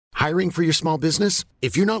Hiring for your small business?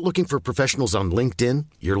 If you're not looking for professionals on LinkedIn,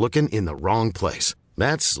 you're looking in the wrong place.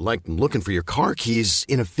 That's like looking for your car keys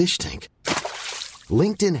in a fish tank.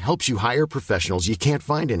 LinkedIn helps you hire professionals you can't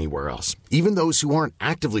find anywhere else, even those who aren't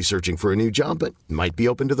actively searching for a new job but might be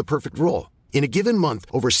open to the perfect role. In a given month,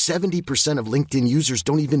 over 70% of LinkedIn users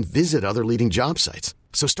don't even visit other leading job sites.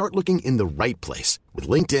 So start looking in the right place. With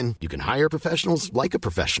LinkedIn, you can hire professionals like a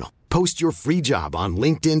professional. Post your free job on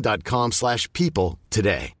linkedin.com/people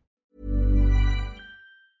today.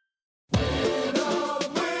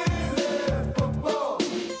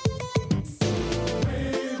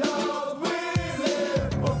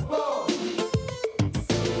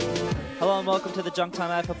 Hello and welcome to the Junk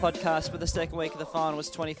Time Alpha podcast. For the second week of the finals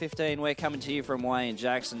 2015, we're coming to you from Wayne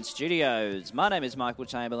Jackson Studios. My name is Michael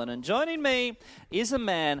Chamberlain, and joining me is a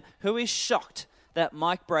man who is shocked that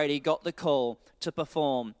Mike Brady got the call to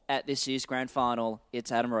perform at this year's grand final.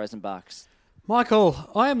 It's Adam Rosenbachs.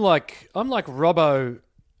 Michael, I'm like Robbo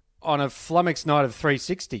on a flummoxed night of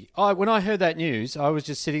 360. When I heard that news, I was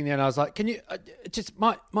just sitting there and I was like, "Can you just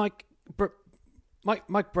Mike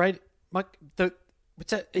Brady,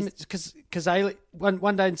 what's that? Because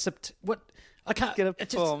one day in September, what I can't Get a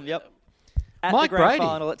perform. Yep, at Mike the grand Brady.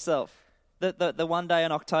 final itself, the one day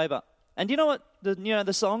in October. And you know what?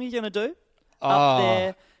 The song you're going to do up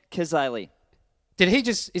there, Kazali. Did he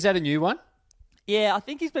just? Is that a new one? Yeah, I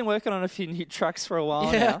think he's been working on a few new tracks for a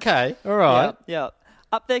while Yeah. now. Okay. All right. Yeah.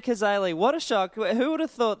 Up there, Kazali. What a shock. Who would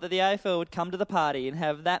have thought that the AFL would come to the party and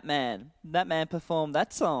have that man perform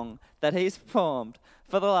that song that he's performed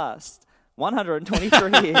for the last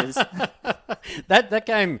 123 years? That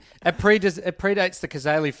game it predates the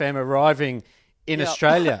Kazali fam arriving in Yep.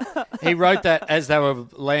 Australia. He wrote that as they were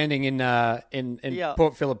landing in Yep.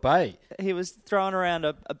 Port Phillip Bay. He was throwing around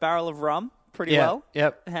a barrel of rum pretty Yeah, well.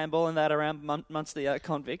 yep. Handballing that around amongst the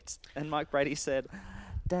convicts. And Mike Brady said,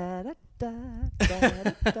 da da da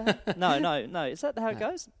da da. No. Is that how it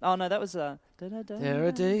goes? Oh, no, that was... da, da, da, There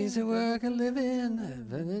are days of work and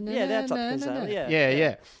living. Yeah, that's up Kazali, yeah.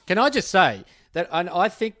 Yeah. Can I just say that I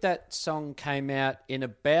think that song came out in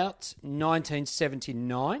about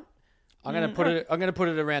 1979. I'm going to put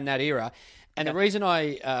it around that era. And the reason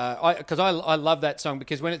because I love that song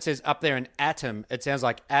because when it says up there an atom, it sounds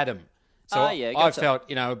like Adam. So I gotcha.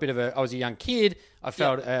 felt, I was a young kid. I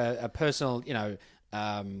felt a personal,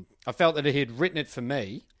 I felt that he had written it for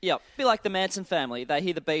me. Yeah, be like the Manson family. They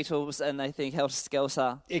hear the Beatles and they think Helter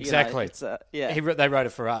Skelter. Exactly. Yeah. They wrote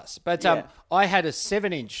it for us. But Yeah. I had a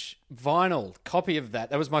 7-inch vinyl copy of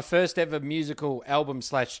that. That was my first ever musical album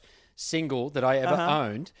 / single that I ever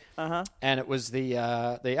owned. And it was the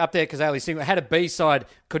Up There Kazali single. It had a B-side.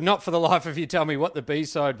 Could not for the life of you tell me what the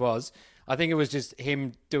B-side was. I think it was just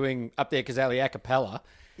him doing Up There Kazali a cappella.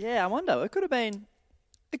 Yeah, I wonder. It could have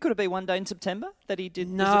been One Day in September that he did.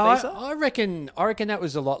 No, as a B-side. I reckon that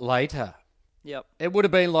was a lot later. Yep. It would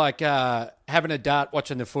have been like having a dart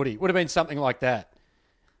watching the footy. It would have been something like that.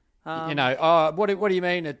 What do you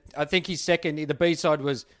mean? I think his second, the B-side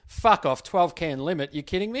was "Fuck Off," 12-can limit. You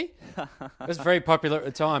kidding me? It was very popular at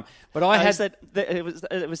the time. But I had said that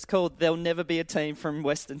it was called "There'll Never Be a Team from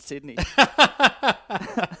Western Sydney."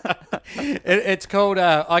 it's called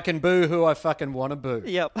 "I Can Boo Who I Fucking Wanna Boo."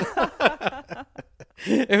 Yep.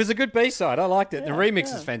 It was a good B-side. I liked it. The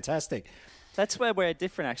remix is fantastic. That's where we're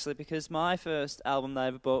different, actually, because my first album they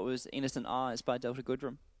ever bought was "Innocent Eyes" by Delta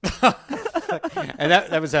Goodrem. And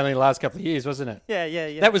that was only the last couple of years, wasn't it?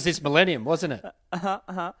 Yeah. That was this millennium, wasn't it?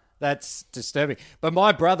 That's disturbing. But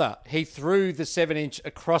my brother, he threw the 7-inch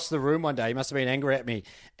across the room one day. He must have been angry at me,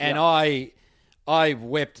 and I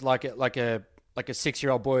wept like a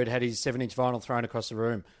 6-year-old boy had his 7-inch vinyl thrown across the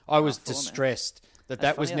room. I was distressed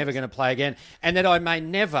that was never going to play again, and that I may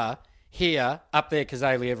never hear Up There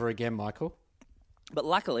Kazali ever again, Michael. But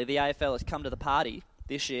luckily, the AFL has come to the party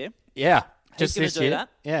this year. Yeah, Who's just gonna this do year. that?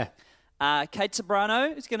 Yeah. Kate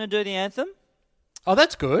Sobrano is going to do the anthem. Oh,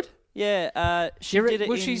 that's good. Yeah, she did it.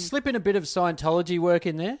 Will she slip in a bit of Scientology work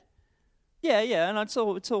in there? Yeah, and it's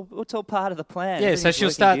all part of the plan. Yeah, so Everything's she'll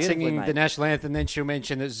working start beautifully, singing mate. the national anthem, then she'll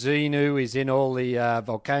mention that Xenu is in all the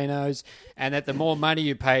volcanoes, and that the more money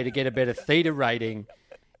you pay to get a better theta rating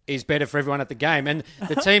is better for everyone at the game. And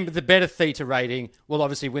the team with the better theta rating will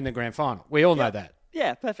obviously win the grand final. We all know that.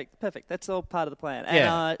 Yeah, perfect. That's all part of the plan. And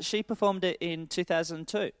Yeah. she performed it in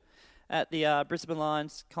 2002 at the Brisbane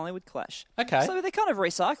Lions Collingwood Clash. Okay. So they're kind of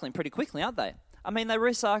recycling pretty quickly, aren't they? I mean, they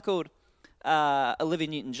recycled Olivia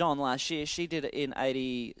Newton-John last year. She did it in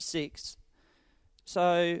 86.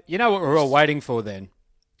 So You know what we're all waiting for then?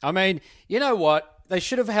 I mean, you know what? They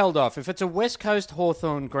should have held off. If it's a West Coast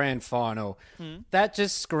Hawthorn grand final, that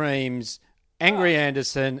just screams Angry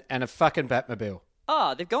Anderson and a fucking Batmobile.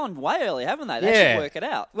 Oh, they've gone way early, haven't they? They Yeah. should work it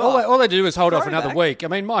out. Well, All they do is hold off another throwback. week. I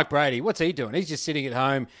mean, Mike Brady, what's he doing? He's just sitting at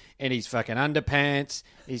home in his fucking underpants.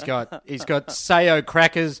 He's got Sayo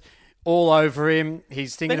crackers all over him.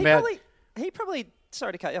 He's thinking about... he probably,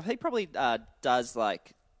 sorry to cut you off, he probably does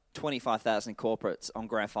like 25,000 corporates on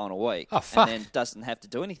grand final week. Oh, fuck. And then doesn't have to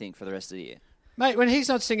do anything for the rest of the year. Mate, when he's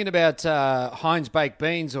not singing about Heinz baked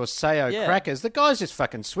beans or Sayo crackers, the guy's just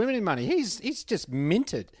fucking swimming in money. He's just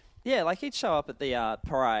minted. Yeah, like he'd show up at the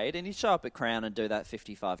parade and he'd show up at Crown and do that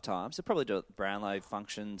 55 times. He'll probably do it at the Brownlow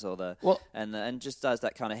functions or and just does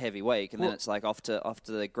that kind of heavy week, and then it's like off to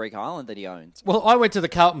the Greek island that he owns. Well, I went to the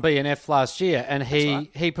Carlton B&F last year, and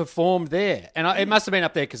he performed there, and it must have been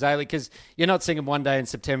up there, Kazali, because you're not singing One Day in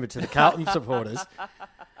September to the Carlton supporters.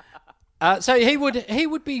 So he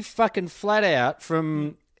would be fucking flat out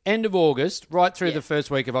from end of August right through the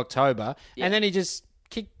first week of October, and then he just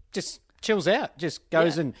chills out, just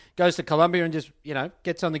goes to Colombia and just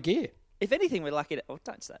gets on the gear. If anything, we're lucky to. Oh,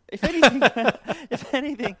 don't say that. If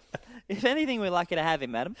anything, we're lucky to have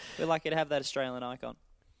him, Adam. We're lucky to have that Australian icon.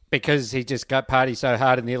 Because he just got party so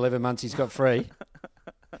hard in the 11 months he's got free.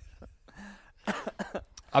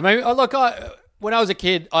 I mean, look, when I was a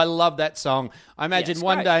kid, I loved that song. I imagine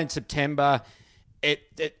One Day in September,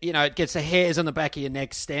 it gets the hairs on the back of your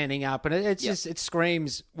neck standing up, and it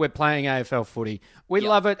screams, we're playing AFL footy. We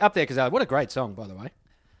love it up there, because what a great song, by the way.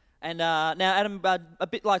 And now, Adam, a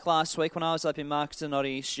bit like last week when I was up in Mark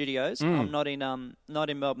Zanotti Studios, I'm not in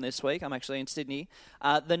Melbourne this week. I'm actually in Sydney.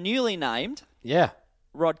 The newly named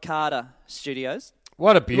Rod Carter Studios.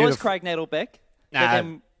 What a beautiful... It was Craig Nettlebeck, but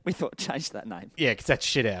then we thought change that name. Yeah, because that's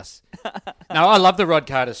shit house. No, I love the Rod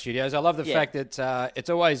Carter Studios. I love the fact that it's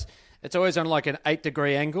always on like an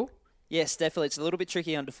 8-degree angle. Yes, definitely. It's a little bit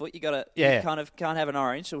tricky underfoot. You kind of can't have an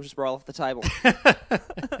orange. It'll just roll off the table.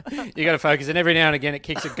 You got to focus, and every now and again it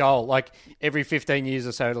kicks a goal. Like every 15 years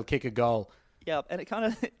or so, it'll kick a goal. Yeah, and it's kind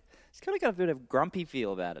of got a bit of grumpy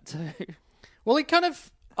feel about it too. Well,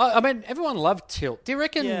 I mean, everyone loved Tilt. Do you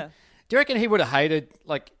reckon? Yeah. Do you reckon he would have hated,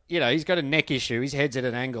 he's got a neck issue, his head's at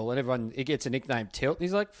an angle, and he gets a nickname Tilt. And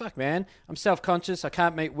he's like, fuck, man, I'm self-conscious, I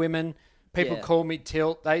can't meet women, people call me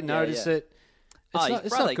Tilt, they notice it.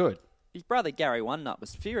 It's not good. His brother Gary One Nut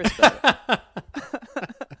was furious about it.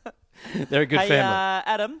 They're a good family.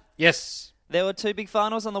 Adam? Yes? There were 2 big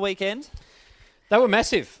finals on the weekend. They were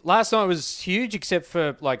massive. Last night was huge, except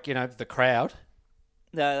for, the crowd.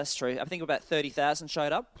 No, that's true. I think about 30,000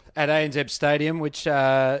 showed up. At ANZ Stadium, which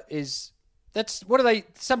sometimes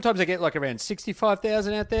they get around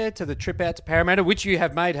 65,000 out there to the trip out to Parramatta, which you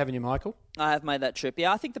have made, haven't you, Michael? I have made that trip.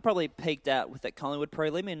 Yeah, I think they probably peaked out with that Collingwood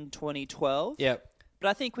prelim in 2012. Yep. But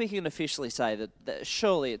I think we can officially say that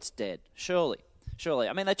surely it's dead. Surely.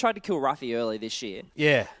 I mean, they tried to kill Ruffy early this year.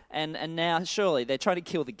 Yeah. And now, surely, they're trying to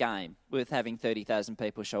kill the game with having 30,000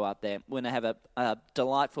 people show up there when they have a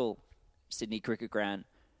delightful Sydney Cricket Ground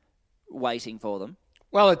waiting for them.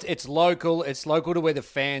 Well, it's local. It's local to where the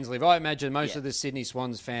fans live. I imagine most of the Sydney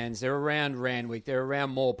Swans fans, they're around Randwick. They're around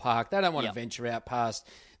Moore Park. They don't want to venture out past.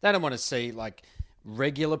 They don't want to see,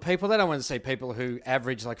 regular people. They don't want to see people who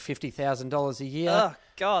average $50,000 a year. Oh,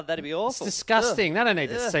 God, that'd be awful. It's disgusting. They don't need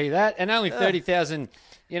to see that. And only 30,000,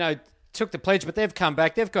 took the pledge, but they've come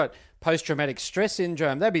back. They've got post-traumatic stress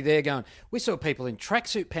syndrome. They'd be there going, we saw people in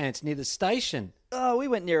tracksuit pants near the station. Oh, we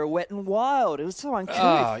went near a Wet and Wild. It was so uncouth.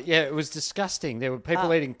 Oh, yeah, it was disgusting. There were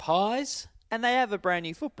people eating pies. And they have a brand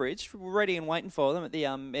new footbridge ready and waiting for them at the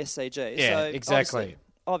SCG. Yeah, so exactly.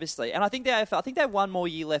 Obviously. And I think the AFL, I think they have one more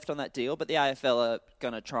year left on that deal, but the AFL are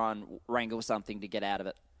going to try and wrangle something to get out of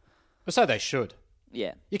it. Well, so they should.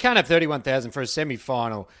 Yeah. You can't have 31,000 for a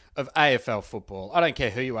semi-final of AFL football. I don't care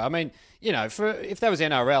who you are. I mean, if that was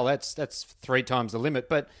NRL, that's 3 times the limit,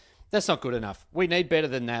 but that's not good enough. We need better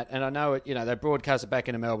than that. And I know they broadcast it back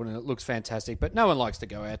into Melbourne and it looks fantastic, but no one likes to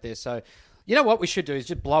go out there. So, you know what we should do is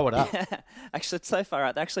just blow it up. Actually, it's so far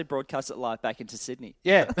out. They actually broadcast it live back into Sydney.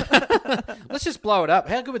 Yeah. Let's just blow it up.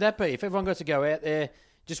 How good would that be if everyone got to go out there,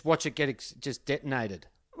 just watch it get just detonated?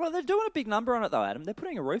 Well, they're doing a big number on it, though, Adam. They're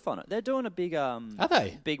putting a roof on it. They're doing a big, are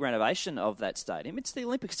they? Big renovation of that stadium. It's the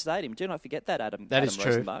Olympic Stadium. Do not forget that, Adam. That is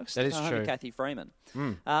true. Rosenbach. That is true. Kathy Freeman.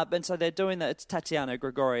 And so they're doing that. It's Tatiana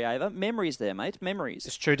Grigorieva. Memories there, mate. Memories.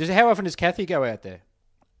 It's true. How often does Kathy go out there?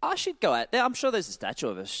 I should go out there. I'm sure there's a statue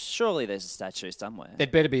of her. Surely there's a statue somewhere.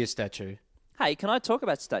 There'd better be a statue. Hey, can I talk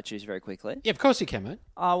about statues very quickly? Yeah, of course you can, mate.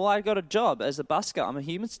 Oh, well, I got a job as a busker. I'm a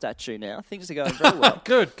human statue now. Things are going very well.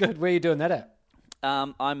 Good. Where are you doing that at?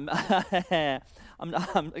 I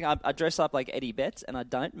dress up like Eddie Betts and I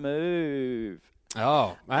don't move.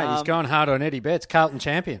 Oh, mate, he's going hard on Eddie Betts, Carlton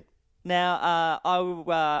champion. Now, I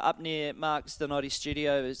up near Mark Zanotti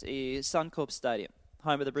Studios is Suncorp Stadium.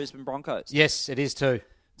 home of the Brisbane Broncos. Yes, it is too.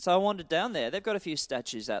 So I wandered down there. They've got a few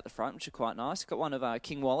statues out the front, which are quite nice. Got one of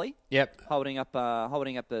King Wally. Yep. Holding up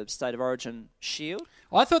a State of Origin shield.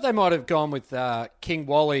 I thought they might have gone with King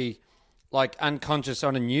Wally, like unconscious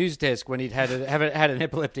on a news desk when he'd had an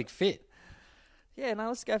epileptic fit. Yeah, no,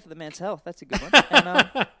 let's go for the man's health. That's a good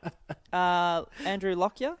one. And Andrew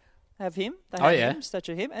Lockyer, have him. They have him,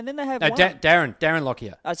 statue of him. And then they have Darren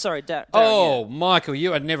Lockyer. Sorry, Darren. Oh, yeah. Michael,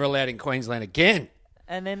 you are never allowed in Queensland again.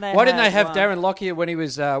 And then they Why didn't they have one... Darren Lockyer when he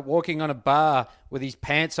was walking on a bar with his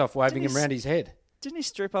pants off, waving him around his head? Didn't he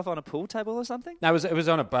strip off on a pool table or something? No, it was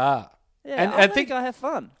on a bar. Yeah, and I think I have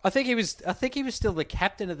fun. I think he was still the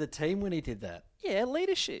captain of the team when he did that. Yeah,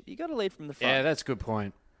 leadership. You got to lead from the front. Yeah, that's a good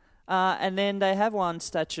point. And then they have one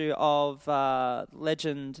statue of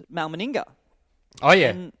legend Mal Meninga. Oh yeah,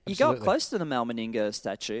 and you go up close to the Mal Meninga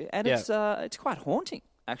statue, and it's quite haunting,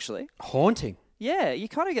 actually. Haunting. Yeah, you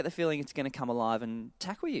kind of get the feeling it's going to come alive and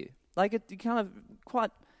tackle you. Like you kind of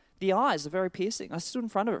quite. The eyes are very piercing. I stood in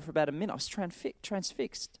front of it for about a minute. I was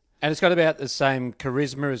transfixed. And it's got about the same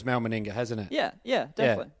charisma as Mal Meninga, hasn't it? Yeah,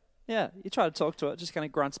 definitely. Yeah, you try to talk to it, it just kind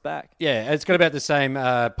of grunts back. Yeah, it's got about the same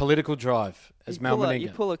political drive as Mal Meninga. You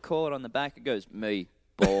pull a cord on the back, it goes, me,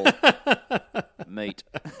 ball, meat.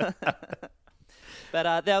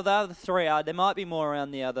 But they were the three. There might be more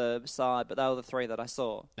around the other side, but they were the three that I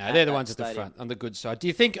saw. No, they're the ones at the front, on the good side. Do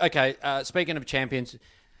you think, speaking of champions,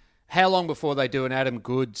 how long before they do an Adam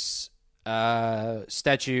Goodes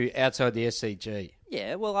statue outside the SCG?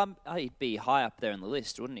 Yeah, well, he'd be high up there in the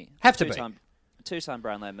list, wouldn't he? Have to be. Two-time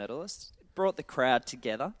Brownlow medalist. Brought the crowd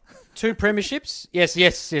together. 2 premierships? Yes,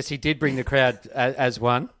 he did bring the crowd as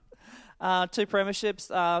one. 2 premierships,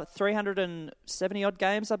 370-odd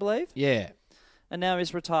games, I believe. Yeah. And now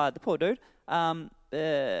he's retired. The poor dude. No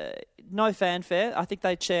fanfare. I think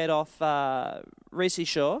they chaired off Reece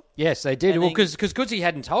Shaw. Yes, they did. Well, because Goodsy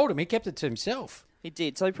hadn't told him. He kept it to himself. He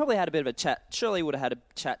did. So he probably had a bit of a chat. Surely he would have had a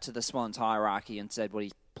chat to the Swans hierarchy and said what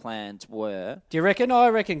his plans were. Do you reckon? I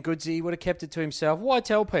reckon Goodsy would have kept it to himself. Why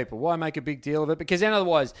tell people? Why make a big deal of it? Because then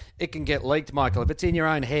otherwise it can get leaked, Michael. If it's in your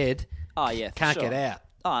own head, can't get out.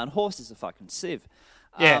 Oh, and horses are fucking sieve.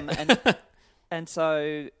 Yeah. And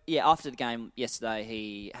so, after the game yesterday,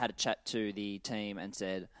 he had a chat to the team and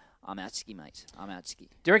said, I'm out ski, mate. I'm out ski.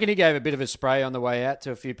 Do you reckon he gave a bit of a spray on the way out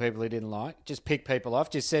to a few people he didn't like? Just picked people off?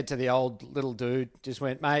 Just said to the old little dude, just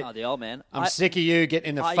went, mate. Oh, the old man. I'm sick of you getting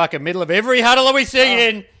in the fucking middle of every huddle that we see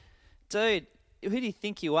in. Dude, who do you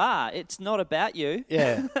think you are? It's not about you.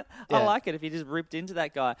 Yeah. I like it if you just ripped into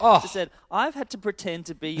that guy. Oh. Just said, I've had to pretend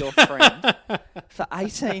to be your friend for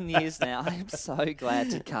 18 years now. I am so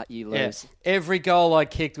glad to cut you loose. Yeah. Every goal I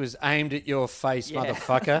kicked was aimed at your face,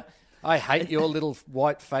 motherfucker. I hate your little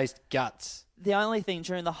white-faced guts. The only thing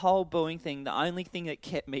during the whole booing thing, the only thing that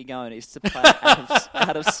kept me going is to play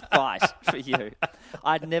out of spite for you.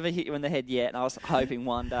 I'd never hit you in the head yet, and I was hoping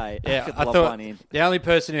one day I could lob one in. The only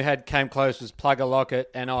person who came close was Plugger Lockett,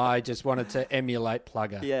 and I just wanted to emulate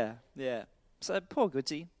Plugger. Yeah. So poor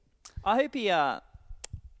Goodsy. I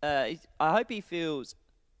hope he feels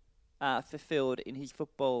fulfilled in his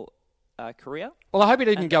football career. Well, I hope he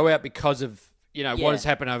didn't go out because of what has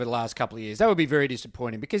happened over the last couple of years. That would be very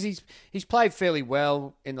disappointing because he's played fairly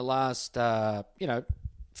well in the last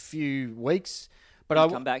few weeks. But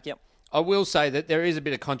Come back, yep. I will say that there is a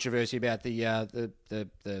bit of controversy about the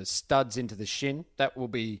studs into the shin. That will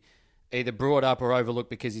be either brought up or overlooked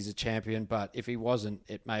because he's a champion. But if he wasn't,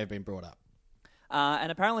 it may have been brought up.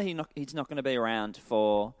 And apparently he's not going to be around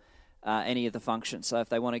for any of the functions. So if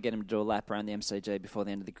they want to get him to do a lap around the MCG before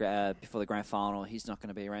the end of before the grand final, he's not going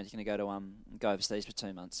to be around. He's going to go overseas for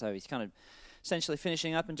 2 months. So he's kind of essentially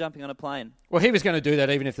finishing up and jumping on a plane. Well, he was going to do that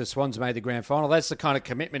even if the Swans made the grand final. That's the kind of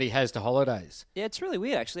commitment he has to holidays. Yeah, it's really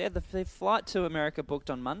weird actually. He had the flight to America booked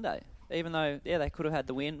on Monday, even though they could have had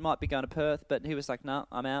the win. Might be going to Perth, but he was like, "No,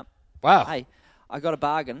 I'm out." Wow. Hey, I got a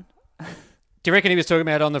bargain. Do you reckon he was talking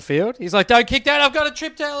about on the field? He's like, "Don't kick that! I've got a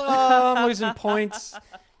trip to. Oh, I'm losing points."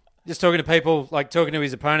 Just talking to people, like talking to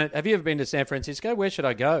his opponent. Have you ever been to San Francisco? Where should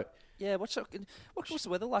I go? Yeah, what's the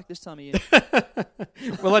weather like this time of year?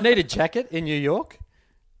 Well, I need a jacket in New York.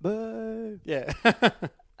 Boo. Yeah.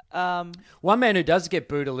 One man who does get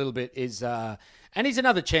booed a little bit is, and he's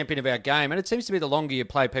another champion of our game, and it seems to be the longer you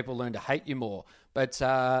play, people learn to hate you more. But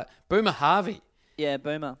Boomer Harvey. Yeah,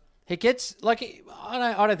 Boomer. He gets, I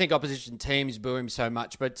don't think opposition teams boo him so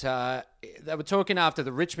much, but they were talking after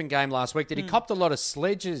the Richmond game last week that he copped a lot of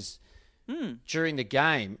sledges during the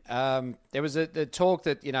game. There was the talk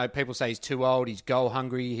that, people say he's too old, he's goal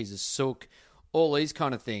hungry, he's a sook, all these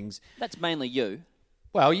kind of things. That's mainly you.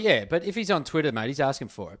 Well, yeah, but if he's on Twitter, mate, he's asking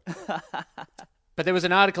for it. But there was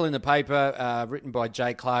an article in the paper written by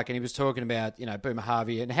Jay Clark, and he was talking about, Boomer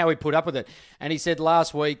Harvey and how he put up with it. And he said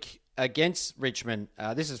last week against Richmond,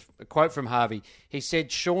 this is a quote from Harvey, he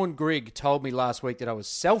said, Sean Grigg told me last week that I was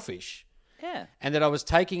selfish. Yeah. And that I was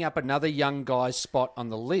taking up another young guy's spot on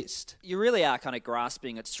the list. You really are kind of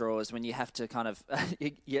grasping at straws when you have to kind of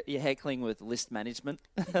you're heckling with list management.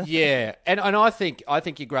 Yeah, and I think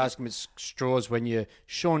you're grasping at straws when you're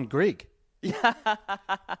Sean Grigg.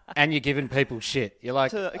 And you're giving people shit. You're like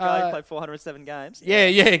To a guy who played 407 games. Yeah,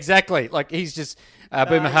 exactly. Like he's just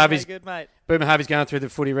Boomer Harvey's good, mate. Boomer Harvey's going through the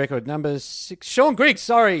footy record. Number 6, Sean Grigg.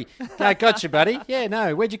 Sorry, gotcha, buddy. Yeah,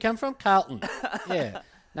 no, where'd you come from? Carlton. Yeah.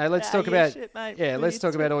 No, let's talk about shit, mate. let's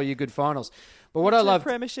talk about all your good finals. But what I love,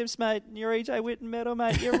 premierships, mate. You're EJ Whitten medal,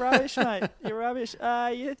 mate. You're rubbish, mate. You're rubbish.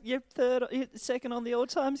 You're second on the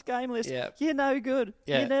all-times game list. Yeah. You're no good.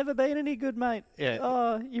 Yeah. You've never been any good, mate. Yeah.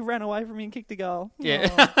 Oh, you ran away from me and kicked a goal. yeah,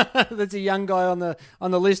 Oh. there's a young guy on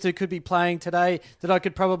the list who could be playing today that I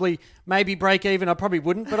could probably maybe break even. I probably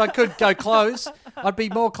wouldn't, but I could go close. I'd be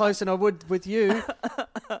more close than I would with you.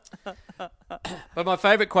 But my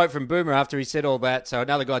favourite quote from Boomer after he said all that, so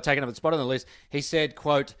another guy taking up a spot on the list, he said,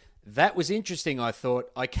 quote, "That was interesting, I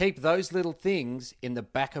thought. I keep those little things in the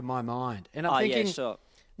back of my mind." And I'm thinking, yeah, sure.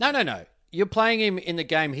 No. You're playing him in the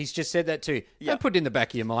game. He's just said that to you. Yeah. Don't put it in the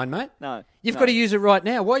back of your mind, mate. No. You've no. got to use it right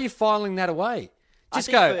now. Why are you filing that away? Just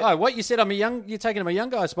think go, that- what you said, you're taking him a young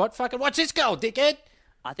guy spot. Fucking watch this goal, dickhead.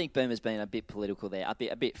 I think Boomer's been a bit political there, a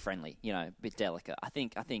bit friendly, a bit delicate. I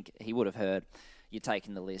think he would have heard you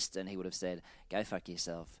taking the list and he would have said, "Go fuck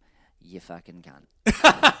yourself, you fucking cunt."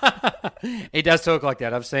 He does talk like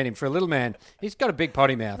that. I've seen him. For a little man, he's got a big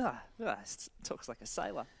potty mouth. Talks like a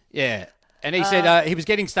sailor. Yeah. And he said he was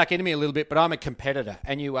getting stuck into me a little bit, but I'm a competitor,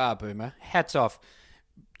 and you are, Boomer. Hats off.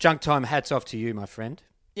 Junk time, hats off to you, my friend.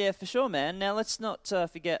 Yeah, for sure, man. Now, let's not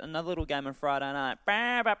forget another little game on Friday night.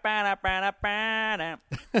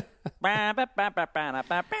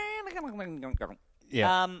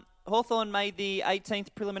 Yeah. Hawthorn made the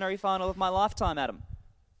 18th preliminary final of my lifetime, Adam.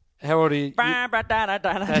 How old are you?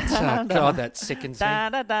 That's, God, that sickens me.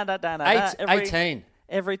 18.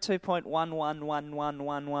 Every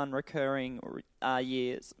 2.111111 recurring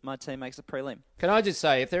years, my team makes a prelim. Can I just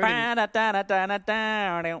say, if there are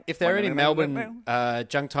any Melbourne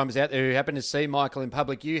junk timers out there who happen to see Michael in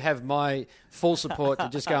public, you have my full support to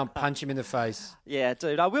just go and punch him in the face. Yeah,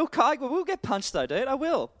 dude, I will get punched though, dude. I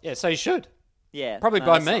will. Yeah, so you should. Yeah, Probably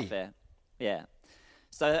by that's me. not fair. Yeah.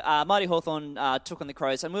 So Mighty Hawthorn took on the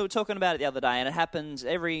Crows, and we were talking about it the other day, and it happens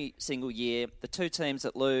every single year. The two teams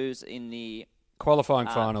that lose in the Qualifying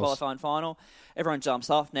final, everyone jumps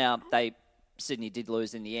off. Now, Sydney did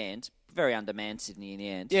lose in the end. Very undermanned Sydney in the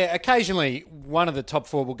end. Yeah, occasionally one of the top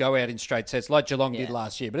four will go out in straight sets like Geelong did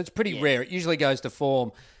last year, but it's pretty rare. It usually goes to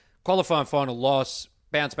form, qualifying final loss,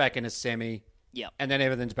 bounce back in a semi, and then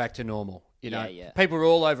everything's back to normal. People are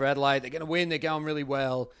all over Adelaide. They're going to win. They're going really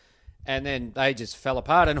well. And then they just fell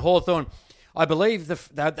apart. And Hawthorn, I believe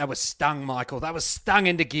they were stung, Michael. They were stung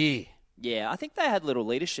into gear. Yeah, I think they had a little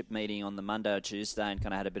leadership meeting on the Monday or Tuesday and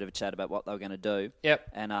kind of had a bit of a chat about what they were going to do.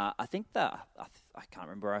 Yep. And I think I can't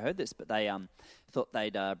remember where I heard this, but they thought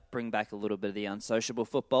they'd bring back a little bit of the unsociable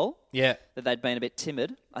football. Yeah. That they'd been a bit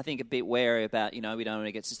timid. I think a bit wary about, we don't want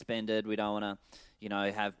to get suspended. We don't want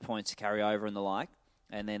to, have points to carry over and the like.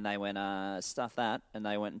 And then they went, stuff that, and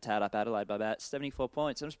they went and towed up Adelaide by about 74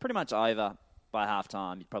 points. It was pretty much over by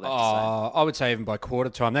half-time, you'd probably have to say. I would say even by quarter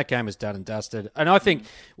time. That game was done and dusted. And I think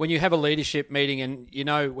when you have a leadership meeting and,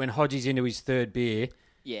 when Hodgie's into his third beer,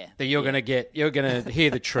 that you're going to hear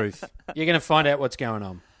the truth. You're going to find out what's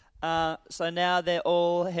going on. So now they're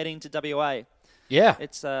all heading to WA. Yeah.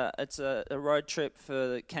 It's a road trip for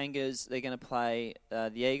the Kangas. They're going to play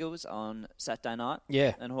the Eagles on Saturday night.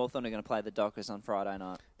 Yeah. And Hawthorn are going to play the Dockers on Friday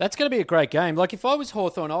night. That's going to be a great game. Like, if I was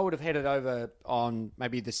Hawthorn, I would have headed over on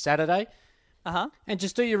maybe the Saturday. And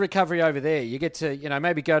just do your recovery over there. You get to,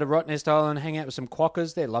 maybe go to Rottnest Island, hang out with some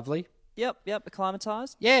quokkas. They're lovely. Yep,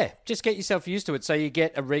 acclimatised. Yeah, just get yourself used to it so you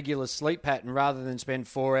get a regular sleep pattern rather than spend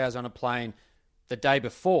 4 hours on a plane the day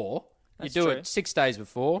before. That's you do true. it 6 days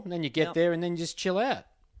before, and then you get there and then you just chill out.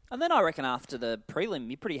 And then I reckon after the prelim,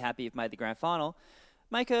 you're pretty happy you've made the grand final.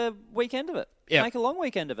 Make a weekend of it. Yep. Make a long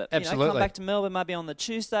weekend of it. Absolutely. Come back to Melbourne maybe on the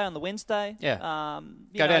Tuesday, on the Wednesday. Yeah.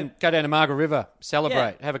 Go down to Margaret River,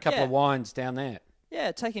 celebrate, have a couple of wines down there.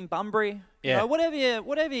 Yeah, take in Bunbury. Yeah.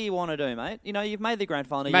 Whatever you want to do, mate. You've made the grand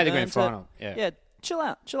final. Made the grand final, yeah. Yeah, chill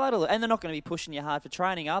out a little. And they're not going to be pushing you hard for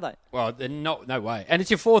training, are they? Well, no way. And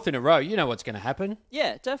it's your fourth in a row. You know what's going to happen.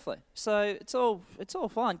 Yeah, definitely. So it's all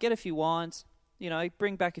fine. Get a few wines.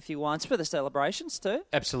 Bring back a few wines for the celebrations too.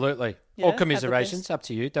 Absolutely. Yeah, or commiserations, up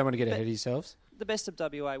to you. Don't want to get ahead of yourselves. the best of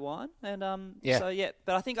WA wine, and Yeah. So yeah.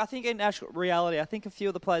 But I think in actual reality, I think a few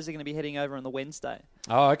of the players are going to be heading over on the Wednesday.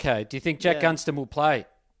 Oh, okay. Do you think Jack Yeah. Gunston will play?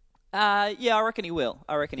 Yeah, I reckon he will.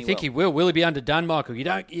 You think he will? Will he be underdone, Michael? You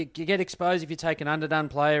get exposed if you take an underdone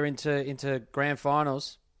player into grand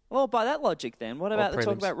finals. Well, by that logic, then what about the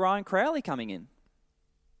talk prelims. about Ryan Crowley coming in?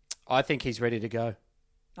 I think he's ready to go.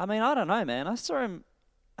 I mean, I don't know, man. I saw him.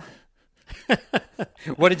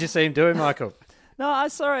 What did you see him doing, Michael? No, I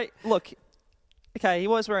saw it. Look, okay, he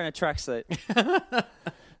was wearing a tracksuit,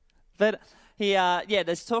 but he,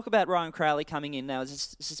 there's talk about Ryan Crowley coming in now.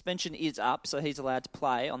 His suspension is up, so he's allowed to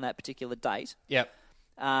play on that particular date. Yep.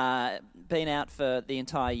 Been out for the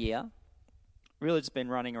entire year. Really, just been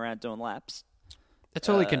running around doing laps. That's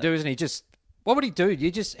all he can do, isn't he? Just what would he do?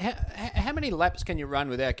 You just how many laps can you run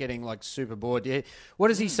without getting like super bored? What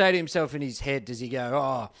does he say to himself in his head? Does he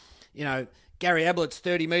go, Gary Ablett's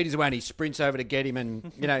 30 metres away and he sprints over to get him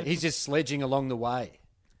and, he's just sledging along the way.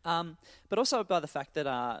 But also by the fact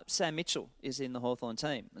that Sam Mitchell is in the Hawthorn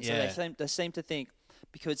team. And so they seem to think,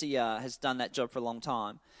 because he has done that job for a long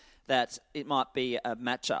time, that it might be a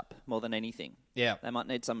match-up more than anything. Yeah. They might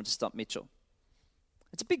need someone to stop Mitchell.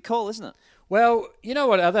 It's a big call, isn't it? Well, you know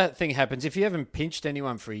what other thing happens? If you haven't pinched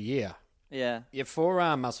anyone for a year, Yeah. your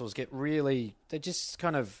forearm muscles they just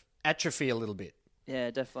kind of atrophy a little bit.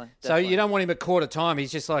 Yeah, definitely. So you don't want him at quarter time.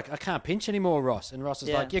 He's just like, I can't pinch anymore, Ross. And Ross is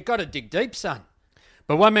Yeah. like, you've got to dig deep, son.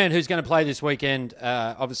 But one man who's going to play this weekend,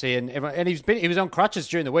 obviously, and he was on crutches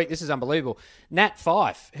during the week. This is unbelievable. Nat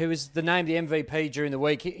Fyfe, who is named the MVP during the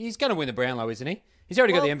week, he's going to win the Brownlow, isn't he? He's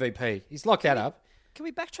already got the MVP. He's locked that up. Can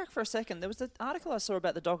we backtrack for a second? There was an article I saw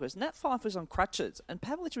about the Dockers. Nat Fyfe was on crutches and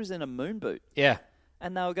Pavlich was in a moon boot. Yeah.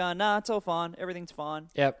 And they were going, nah, it's all fine. Everything's fine.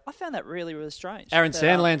 Yep. I found that really, really strange. Aaron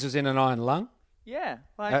Sandlands was in an iron lung, Yeah.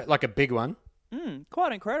 like a big one.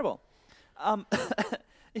 Quite incredible.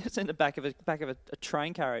 He was in the back of a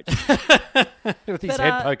train carriage. With his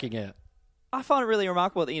head poking out. I find it really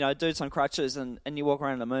remarkable that, dudes on crutches and you walk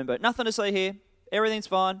around in a moon boot. Nothing to see here. Everything's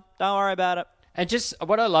fine. Don't worry about it. And just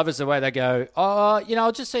what I love is the way they go,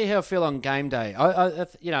 I'll just see how I feel on game day.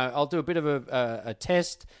 I'll do a bit of a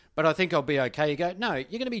test, but I think I'll be okay. You go, no, you're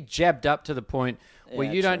going to be jabbed up to the point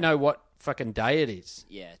where you don't know what fucking day it is.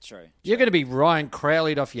 Yeah, true. You're going to be Ryan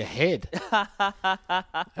Crowley'd off your head.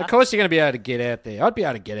 Of course you're going to be able to get out there. I'd be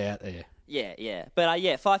able to get out there. Yeah. But,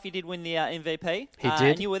 Fyfe did win the MVP. He did.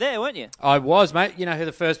 And you were there, weren't you? I was, mate. You know who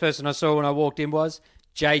the first person I saw when I walked in was?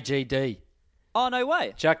 JGD. Oh, no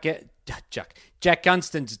way. Jack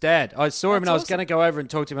Gunston's dad. I saw him and I was going to go over and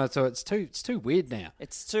talk to him. I thought, it's too weird now.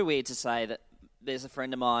 It's too weird to say that there's a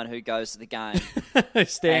friend of mine who goes to the game. Who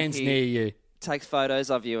stands he near you. Takes photos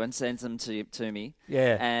of you and sends them to me.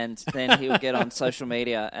 Yeah. And then he'll get on social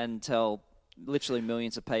media and tell literally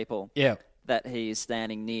millions of people that he is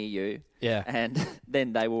standing near you. Yeah. And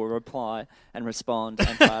then they will reply and respond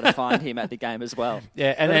and try to find him at the game as well.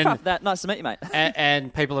 Yeah. And but then apart from that, nice to meet you, mate.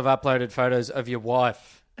 and people have uploaded photos of your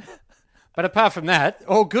wife. But apart from that,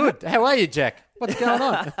 all good. How are you, Jack? What's going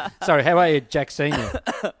on? Sorry, how are you, Jack Senior?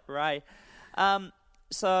 Ray.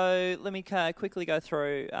 So let me quickly go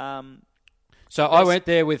through. So I went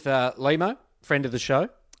there with Limo, friend of the show.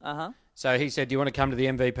 Uh-huh. So he said, do you want to come to the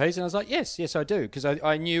MVPs? And I was like, yes, I do. Because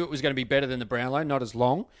I knew it was going to be better than the Brownlow, not as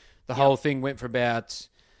long. The whole thing went for about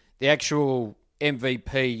the actual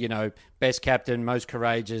MVP, best captain, most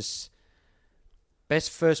courageous,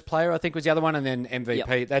 best first player, I think was the other one, and then MVP.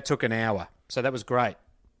 Yep. That took an hour. So that was great.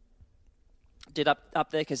 Did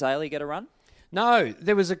up there Kazali get a run? No,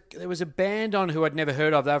 there was a band on who I'd never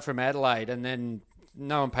heard of. They were from Adelaide, and then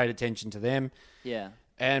no one paid attention to them. Yeah.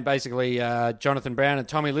 And basically, Jonathan Brown and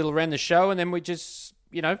Tommy Little ran the show, and then we just,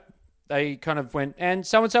 they kind of went, and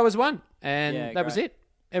so-and-so was one. And that was it.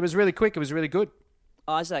 It was really quick. It was really good.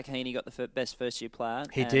 Isaac Heaney got the best first-year player.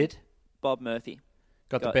 He did. Bob Murphy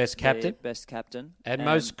got the best captain. Best captain. And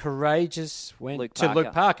most courageous went Luke to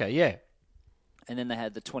Luke Parker, yeah. And then they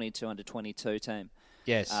had the 22 under 22 team.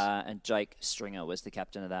 Yes. And Jake Stringer was the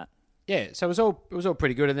captain of that. Yeah, so it was all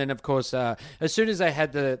pretty good. And then, of course, as soon as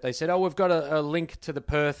they said, we've got a link to the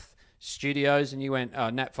Perth studios, and you went,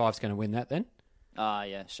 Nat Fyfe's going to win that then.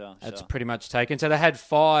 Yeah, sure. That's pretty much taken. So they had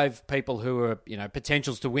 5 people who were,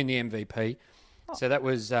 potentials to win the MVP. Oh. So that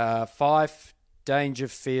was Fyfe,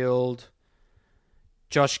 Dangerfield,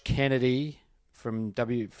 Josh Kennedy from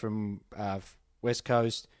West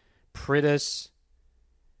Coast, Priddis,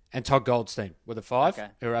 and Todd Goldstein were the 5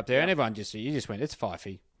 who were up there. Yep. And everyone you just went, it's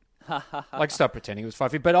Fyfey. Like, stop pretending it was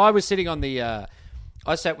Fyfey. But I was sitting on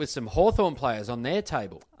I sat with some Hawthorn players on their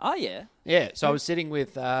table. Oh, yeah? Yeah, so I was sitting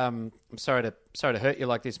with, I'm sorry to hurt you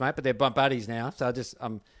like this, mate, but they're buddies now, so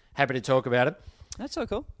I'm happy to talk about it. That's so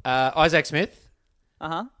cool. Isaac Smith,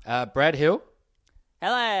 Brad Hill,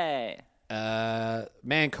 Hello.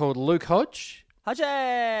 man called Luke Hodge, Hodge.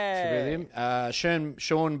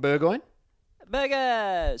 Sean Burgoyne, Burger.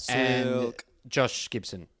 and Silk. Josh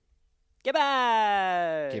Gibson.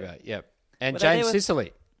 Gibbo. Yep. And Were they James there with-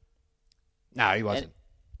 Sicily. No, he wasn't.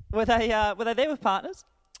 Were they there with partners?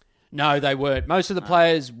 No, they weren't. Most of the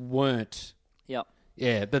players weren't. Yep.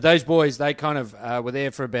 Yeah, but those boys, they kind of were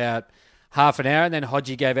there for about half an hour, and then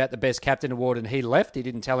Hodgie gave out the best captain award, and he left. He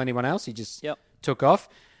didn't tell anyone else. He just took off.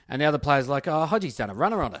 And the other players were like, oh, Hodgie's done a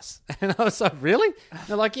runner on us. And I was like, really? And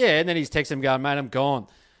they're like, yeah. And then he's texting them going, mate, I'm gone.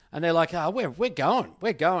 And they're like, oh, we're going.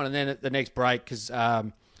 We're going. And then at the next break, because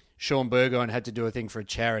Sean Burgoyne had to do a thing for a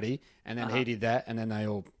charity, and then he did that, and then they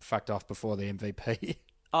all fucked off before the MVP.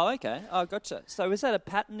 Oh, okay. Oh, gotcha. So was that a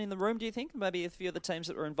pattern in the room, do you think? Maybe a few of the teams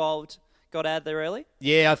that were involved got out there early?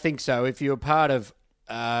 Yeah, I think so. If you were part of...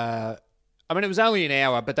 I mean, it was only an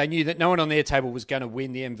hour, but they knew that no one on their table was going to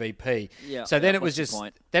win the MVP. Yeah. So then it was what's just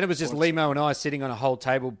the point? Limo and I sitting on a whole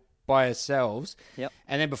table by ourselves. Yep.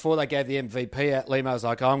 And then before they gave the MVP out, Limo was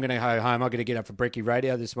like, oh, I'm going to go home. I'm going to get up for Bricky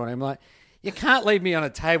Radio this morning. I'm like, you can't leave me on a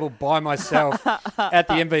table by myself at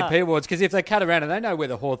the MVP Awards, because if they cut around and they know where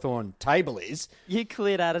the Hawthorn table is. You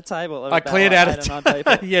cleared out a table. Of I about cleared out 8 a or 9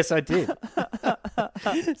 people. Yes, I did.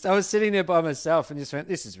 So I was sitting there by myself and just went,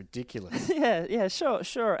 this is ridiculous. Yeah, sure.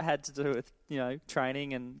 It had to do with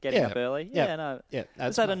training and getting up early. Yeah, Yeah, no. yeah,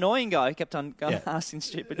 It's that annoying guy who kept on Yeah. asking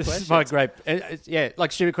stupid This questions. is my great,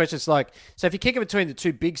 like stupid questions like, so if you kick it between the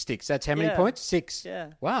two big sticks, that's how many Yeah. points? 6. Yeah.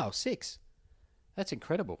 Wow, 6. That's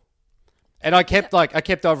incredible. And I kept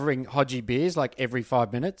offering Hodgie beers like every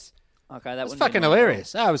 5 minutes. Okay, that It was wouldn't fucking be my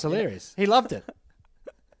hilarious. Oh, it was hilarious. He loved it.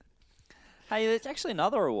 Hey, there's actually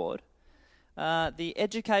another award. The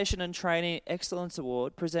Education and Training Excellence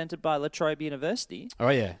Award presented by La Trobe University, Oh,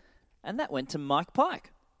 yeah. and that went to Mike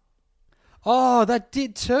Pike. Oh, that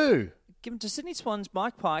did too. Given to Sydney Swans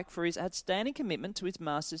Mike Pike for his outstanding commitment to his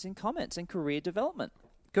Masters in Comments and career development.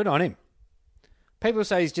 Good on him. People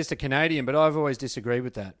say he's just a Canadian, but I've always disagreed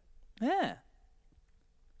with that. Yeah.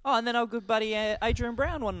 Oh, and then our good buddy Adrian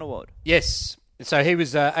Brown won an award. Yes. So he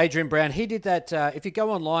was Adrian Brown. He did that. If you go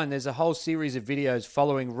online, there's a whole series of videos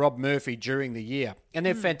following Rob Murphy during the year. And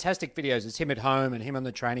they're fantastic videos. It's him at home and him on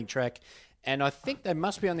the training track. And I think they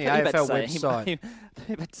must be on the AFL website.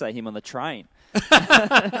 I'm about to say him on the train.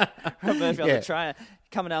 Rob Murphy on Yeah. the train,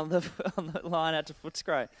 coming down on the line out to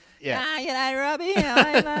Footscray. Yeah. Ah, you know, Robbie.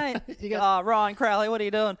 Hey, mate. Ryan Crowley, what are you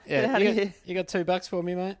doing? Get out of here. You got $2 for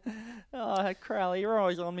me, mate? Oh, Crowley, you're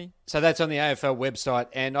always on me. So that's on the AFL website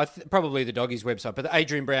and probably the Doggies website. But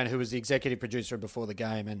Adrian Brown, who was the executive producer before the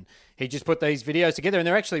game, and he just put these videos together, and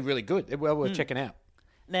they're actually really good. They're well worth checking out.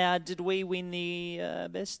 Now, did we win the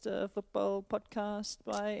best football podcast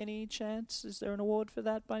by any chance? Is there an award for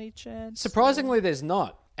that by any chance? Surprisingly, there's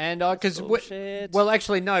not. And because bullshit. well,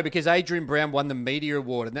 actually no, because Adrian Brown won the media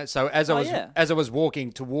award, and that. So as I was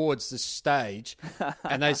walking towards the stage,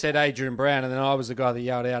 and they said Adrian Brown, and then I was the guy that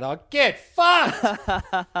yelled out, "Oh, get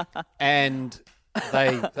fucked!" And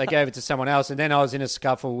they gave it to someone else, and then I was in a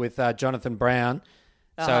scuffle with Jonathan Brown,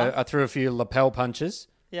 so I threw a few lapel punches.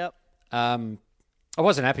 Yep. I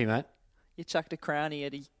wasn't happy, mate. You chucked a crowny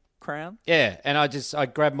Eddie crown? Yeah, and I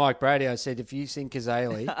grabbed Mike Brady. I said, if you sing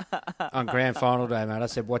Kazali on grand final day, mate, I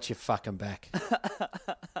said, watch your fucking back.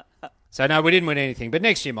 So, no, we didn't win anything. But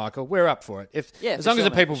next year, Michael, we're up for it. As long as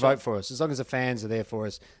the people vote for us, as long as the fans are there for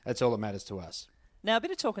us, that's all that matters to us. Now, a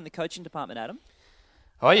bit of talk in the coaching department, Adam.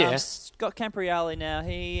 Oh, yeah. Scott Campriale now,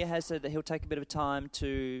 he has said that he'll take a bit of time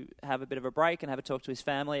to have a bit of a break and have a talk to his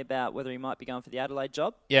family about whether he might be going for the Adelaide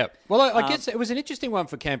job. Yeah. Well, I guess it was an interesting one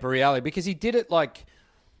for Campriale because he did it like...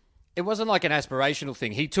 It wasn't like an aspirational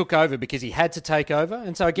thing. He took over because he had to take over.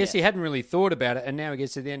 And so I guess he hadn't really thought about it. And now he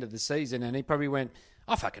gets to the end of the season and he probably went,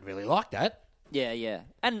 I fucking really like that. Yeah.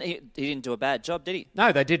 And he didn't do a bad job, did he?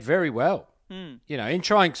 No, they did very well. You know, in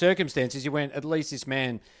trying circumstances, you went, at least this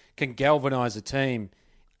man can galvanise a team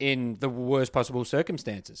in the worst possible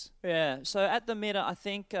circumstances. Yeah. So at the minute, I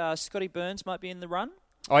think Scotty Burns might be in the run.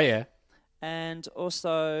 Oh, yeah. And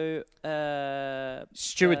also...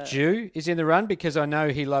 Stuart Dew is in the run because I know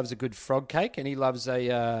he loves a good frog cake and he loves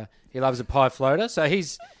a pie floater. So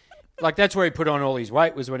he's... Like, that's where he put on all his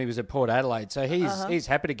weight was when he was at Port Adelaide. So he's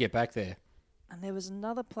happy to get back there. And there was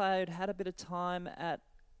another player who had a bit of time at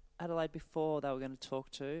Adelaide before they were going to talk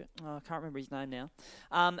to. Oh, I can't remember his name now.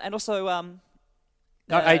 And also...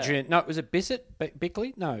 Not Adrian. No, was it Bissett?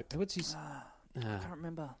 Bickley? No. What's his... I can't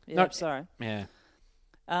remember. Yeah, sorry. Yeah.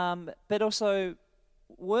 But also,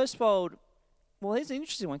 Worsfold, well, he's an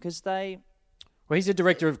interesting one because Well, he's the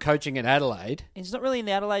director of coaching at Adelaide. He's not really in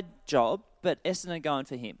the Adelaide job, but Essendon are going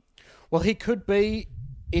for him. Well, he could be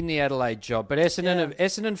in the Adelaide job, but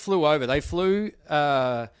Essendon flew over. They flew.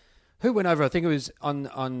 Who went over? I think it was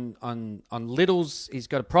on Little's. He's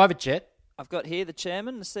got a private jet. I've got here the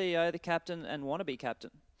chairman, the CEO, the captain, and wannabe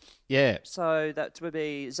captain. Yeah. So that would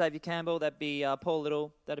be Xavier Campbell, that'd be Paul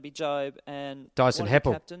Little, that'd be Job, and Dyson wannabe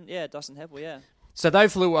Heppel. Captain. Yeah, Dyson Heppel, yeah. So they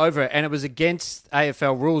flew over, and it was against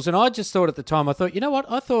AFL rules. And I just thought at the time, I thought, you know what?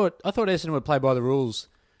 I thought Essendon would play by the rules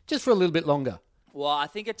just for a little bit longer. Well, I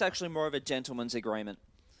think it's actually more of a gentleman's agreement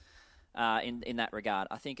in that regard.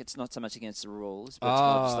 I think it's not so much against the rules, but it's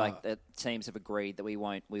more just like the teams have agreed that we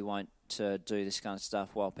won't do this kind of stuff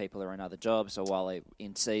while people are in other jobs or while they're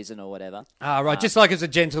in season or whatever. Right. Just like it's a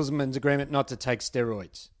gentleman's agreement not to take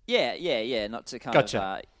steroids. Yeah. Not to kind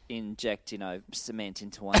of inject, cement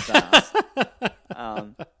into one's ass.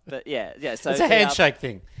 But yeah. So it's a handshake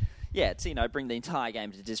thing. Yeah, it's bring the entire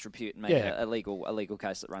game to disrepute and make a legal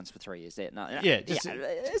case that runs for 3 years.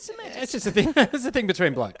 It's just a thing. It's a thing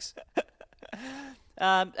between blokes.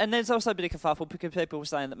 And there's also a bit of kerfuffle because people were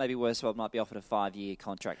saying that maybe Worsfold might be offered a 5-year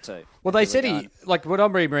contract too. Well, they said what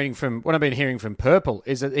I've been hearing from Purple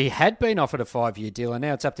is that he had been offered a 5-year deal, and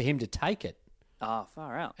now it's up to him to take it. Oh,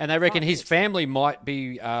 far out. And they reckon his family might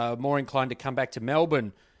be more inclined to come back to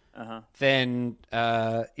Melbourne than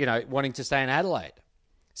wanting to stay in Adelaide.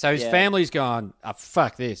 So his family's gone,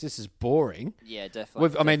 fuck this. This is boring. Yeah,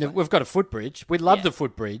 definitely. We've got a footbridge. We love the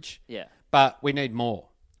footbridge. Yeah. But we need more.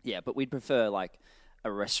 Yeah, but we'd prefer like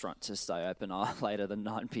a restaurant to stay open later than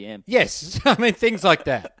 9 p.m. Yes. Things like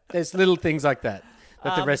that. There's little things like that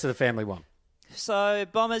the rest of the family want. So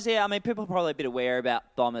Bombers, people are probably a bit aware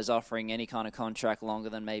about Bombers offering any kind of contract longer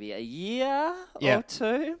than maybe a year or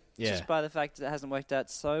two, just by the fact that it hasn't worked out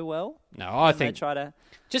so well. No, I think they try to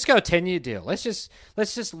just go a 10-year deal. Let's just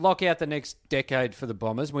lock out the next decade for the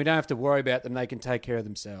Bombers. We don't have to worry about them; they can take care of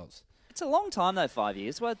themselves. It's a long time though, 5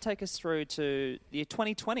 years. Well, it'd take us through to the year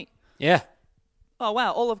 2020. Yeah. Oh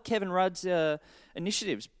wow! All of Kevin Rudd's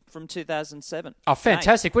initiatives from 2007. Oh,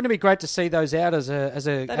 fantastic! Wouldn't it be great to see those out as a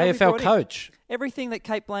AFL coach? Everything that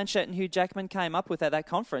Kate Blanchett and Hugh Jackman came up with at that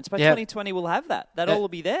conference, by 2020 we'll have that. That all will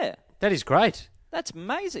be there. That is great. That's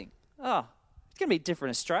amazing. Oh, it's going to be a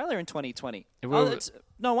different Australia in 2020.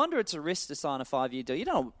 No wonder it's a risk to sign a 5-year deal. You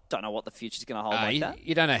don't know what the future's going to hold like that.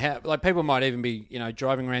 You don't know how. Like people might even be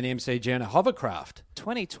driving around the MCG in a hovercraft.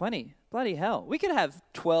 2020. Bloody hell. We could have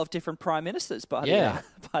 12 different prime ministers by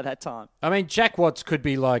that time. I mean, Jack Watts could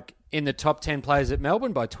be like in the top 10 players at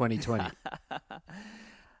Melbourne by 2020.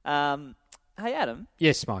 Hey, Adam.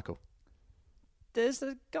 Yes, Michael. There's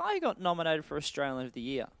a guy who got nominated for Australian of the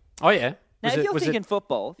Year. Oh, yeah. Now, if you're thinking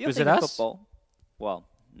football... Was it us? Football, well,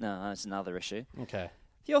 no, that's another issue. Okay.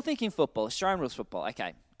 If you're thinking football, Australian rules football,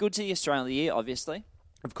 okay. Good to the Australian of the Year, obviously.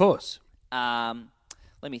 Of course. Let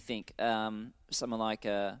me think. Someone like...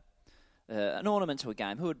 an ornament to a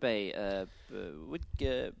game. Who would be?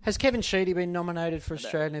 Has Kevin Sheedy been nominated for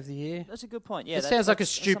Australian of the Year? That's a good point. Yeah, it sounds like a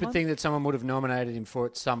stupid thing that someone would have nominated him for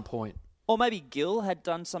at some point. Or maybe Gill had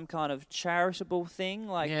done some kind of charitable thing,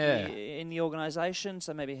 in the organisation,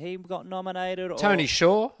 so maybe he got nominated. Tony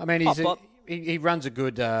Shaw. I mean, he runs a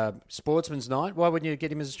good sportsman's night. Why wouldn't you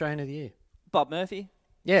get him as Australian of the Year? Bob Murphy.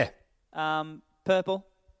 Yeah. Purple.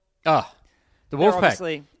 Oh. The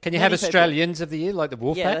Wolfpack. Can you have Australians of the Year, like the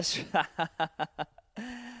Wolfpack? Yeah, that's right.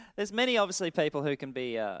 There's many, obviously, people who can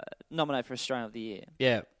be nominated for Australian of the Year.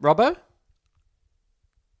 Yeah. Robbo?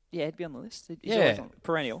 Yeah, he'd be on the list. He's always on,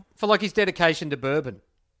 perennial. For like his dedication to bourbon.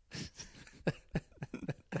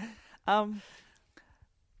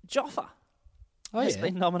 Joffa has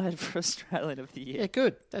been nominated for Australian of the Year. Yeah,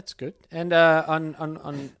 good. That's good. And I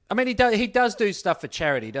mean, he does do stuff for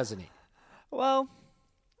charity, doesn't he? Well...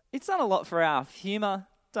 It's done a lot for our humour,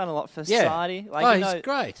 done a lot for society. He's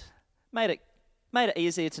great. Made it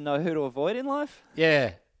easier to know who to avoid in life.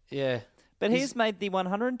 Yeah. But he's made the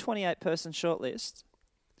 128-person shortlist,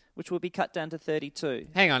 which will be cut down to 32.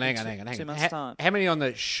 Hang on. 2 months' time. How many on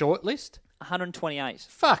the shortlist? 128.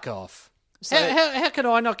 Fuck off. So, how can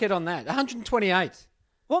I not get on that? 128.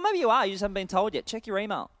 Well, maybe you are. You just haven't been told yet. Check your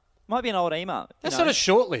email. Might be an old email. That's not a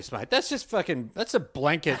shortlist, mate. That's just that's a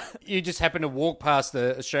blanket. You just happen to walk past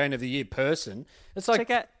the Australian of the Year person. It's like...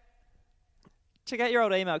 Check out your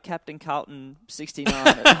old email,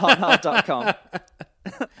 captaincarlton69@hotmail.com.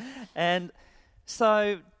 And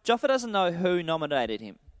so Joffa doesn't know who nominated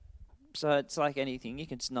him. So it's like anything. You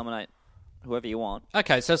can just nominate whoever you want.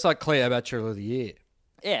 Okay, so it's like Cleo Bachelor of the Year.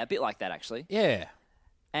 Yeah, a bit like that, actually. Yeah.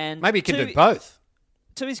 And maybe he can do both.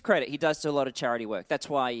 To his credit, he does do a lot of charity work. That's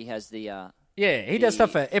why he has the... he does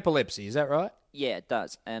stuff for epilepsy. Is that right? Yeah, it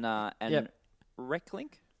does. And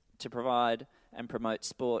RecLink to provide and promote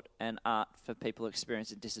sport and art for people who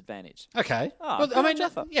experience a disadvantage. Okay. Oh, well, good I on mean,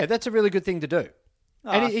 Joffa. yeah, that's a really good thing to do. Oh,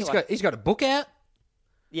 and I he's feel like- got a book out.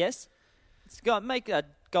 Yes. It's got make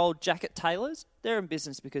gold jacket tailors. They're in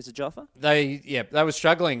business because of Joffa. They were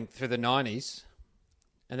struggling through the 90s,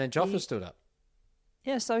 and then Joffa stood up.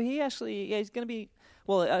 Yeah, so he's going to be.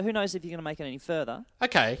 Well, who knows if you're going to make it any further?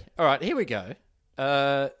 Okay, all right, here we go.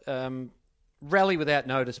 Rally without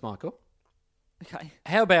notice, Michael. Okay.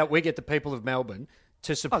 How about we get the people of Melbourne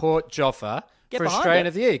to support Joffa Get for behind Australian it.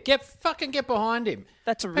 of the Year? Get behind him.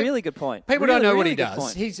 That's a really good point. People Really, don't know what really he good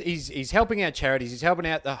does. point. He's helping out charities. He's helping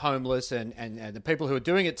out the homeless and the people who are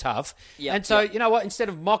doing it tough. Yep, and so, yep. you know what? Instead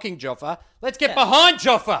of mocking Joffa, let's get Yeah. behind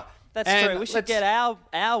Joffa. That's And true. We should let's- get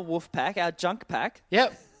our wolf pack, our junk pack.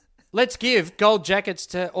 Yep. Let's give gold jackets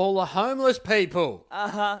to all the homeless people.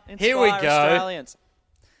 Inspire Here we go. Australians.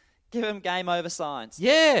 Give them game over signs.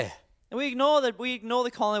 Yeah. And we ignore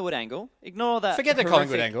the Collingwood angle. Ignore that. Forget the horrific-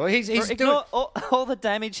 Collingwood angle. He's ignore doing... all the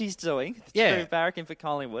damage he's doing Yeah. through barracking for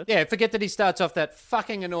Collingwood. Yeah, forget that he starts off that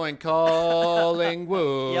fucking annoying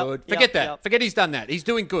Collingwood. Yep, Forget that. yep. Forget he's done that. He's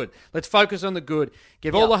doing good. Let's focus on the good.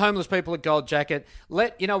 Give all Yep. the homeless people a gold jacket.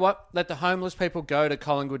 Let the homeless people go to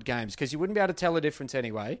Collingwood games because you wouldn't be able to tell the difference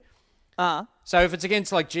anyway. So if it's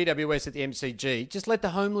against like GWS at the MCG, just let the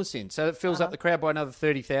homeless in so it fills up the crowd by another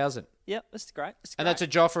 30,000. Yep, that's great. And that's a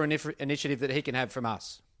Joffa initiative that he can have from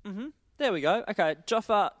us. There we go. Okay,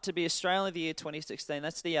 Joffa to be Australian of the Year 2016.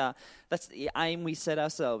 That's the aim we set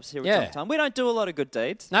ourselves here at Yeah. Junk Time. We don't do a lot of good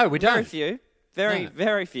deeds. No, we Very don't. few.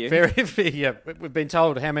 Very few. Yeah, we've been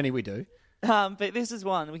told how many we do. But this is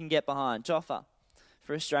one we can get behind. Joffa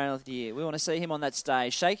for Australian of the Year. We want to see him on that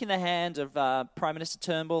stage, shaking the hand of Prime Minister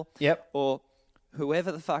Turnbull. Yep. Or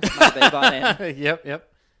whoever the fuck it may be by now.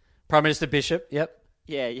 Yep. Prime Minister Bishop, yep.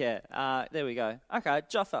 Yeah. There we go. Okay,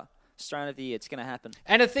 Joffa, Australian of the Year. It's going to happen.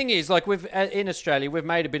 And the thing is, like in Australia, we've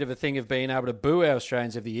made a bit of a thing of being able to boo our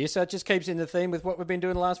Australians of the Year, so it just keeps in the theme with what we've been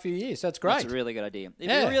doing the last few years. So it's great. That's a really good idea. It'd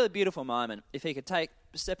Yeah. be a really beautiful moment if he could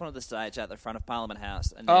step onto the stage at the front of Parliament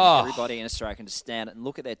House and then Oh. everybody in Australia can just stand and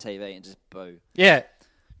look at their TV and just boo. Yeah,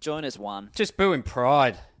 Join as one. just boo in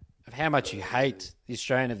pride of how much you hate the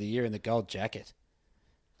Australian of the Year in the gold jacket.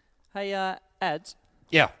 Hey, Ads,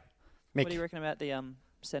 Yeah, Mick, what do you reckon about the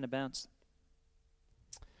centre bounce?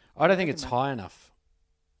 I don't think it's high enough.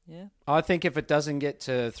 Yeah? I think if it doesn't get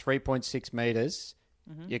to 3.6 metres,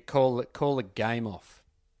 you call the game off.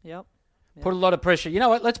 Yep. Put a lot of pressure. You know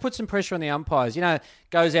what? Let's put some pressure on the umpires. You know,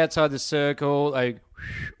 goes outside the circle, they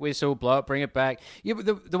whistle, blow it, bring it back.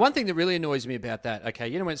 The one thing that really annoys me about that, okay,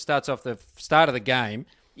 you know when it starts off the start of the game,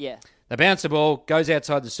 Yeah. they bounce the ball, goes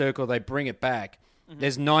outside the circle, they bring it back.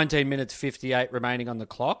 There's 19 minutes 58 remaining on the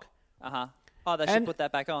clock. Uh-huh. Oh, they should And- put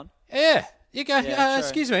that back on. Yeah. You go, Yeah, true.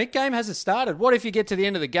 excuse me, game hasn't started. What if you get to the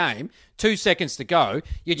end of the game, 2 seconds to go,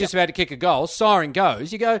 you're just about to kick a goal, siren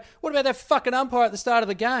goes, you go, what about that fucking umpire at the start of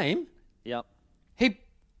the game? Yep. He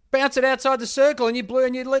bounced it outside the circle and you blew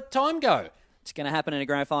and you let time go. It's going to happen in a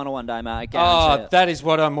grand final one day, mate. I guarantee Oh, it. that is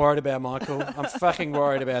what I'm worried about, Michael. I'm fucking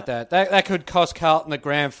worried about that. That could cost Carlton the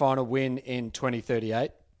grand final win in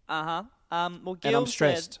 2038. Uh-huh. Well, And I'm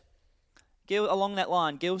stressed. Along that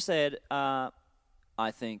line, Gil said, I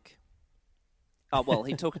think... Oh, well,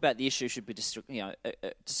 he talked about the issue should be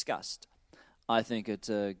discussed. I think it's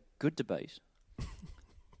a good debate.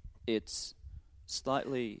 It's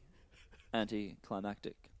slightly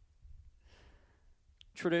anticlimactic.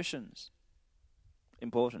 Traditions,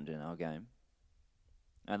 important in our game.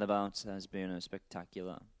 And the bounce has been a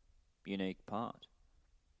spectacular, unique part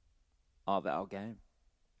of our game.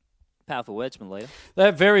 Powerful words, my leader.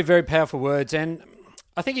 They're very, very powerful words. And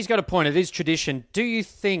I think he's got a point. It is tradition. Do you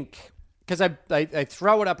think... Because they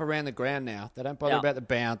throw it up around the ground now. They don't bother Yeah. about the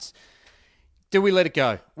bounce. Do we let it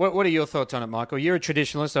go? What are your thoughts on it, Michael? You're a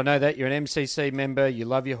traditionalist. I know that. You're an MCC member. You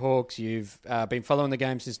love your Hawks. You've been following the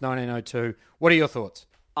game since 1902. What are your thoughts?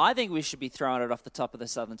 I think we should be throwing it off the top of the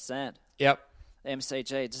southern stand. Yep.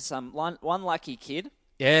 MCG, just some one lucky kid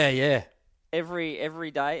Yeah.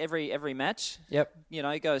 every day, every match. Yep.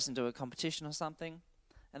 Goes into a competition or something,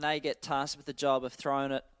 and they get tasked with the job of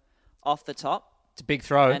throwing it off the top. It's a big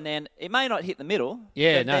throw. And then it may not hit the middle.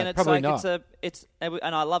 Yeah, but no, then it's probably like not.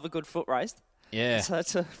 and I love a good foot race. Yeah. So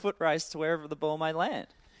it's a foot race to wherever the ball may land.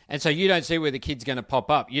 And so you don't see where the kid's going to pop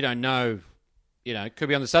up. You don't know. Could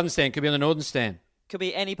be on the southern stand, could be on the northern stand. Could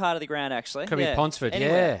be any part of the ground, actually. Could be Ponsford,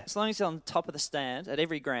 Anywhere. yeah. As long as he's on top of the stand at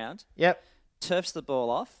every ground, Yep. turfs the ball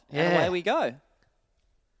off, and Yeah. away we go.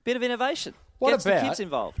 Bit of innovation. What Gets about the kids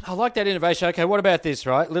involved. I like that innovation. Okay, what about this,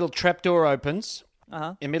 right? Little trapdoor opens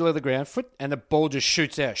Uh-huh. in the middle of the ground, and the ball just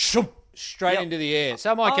shoots out, shoop, straight Yep. into the air.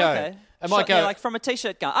 So I might Oh, go, okay. It might go like from a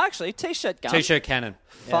T-shirt gun. Actually, T-shirt gun. T-shirt cannon.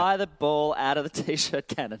 Fire the ball out of the T-shirt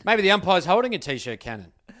cannon. Maybe the umpire's holding a T-shirt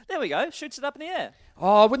cannon. There we go. Shoots it up in the air.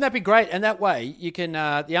 Oh, wouldn't that be great? And that way you can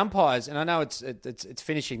the umpires. And I know it's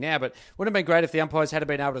finishing now, but wouldn't it be great if the umpires had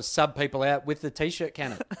been able to sub people out with the T-shirt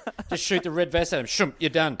cannon? Just shoot the red vest at them. Shum, you're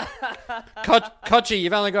done. Kochi,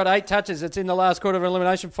 you've only got 8 touches. It's in the last quarter of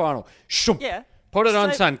elimination final. Shum. Yeah. Put it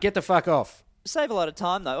on, son. Get the fuck off. Save a lot of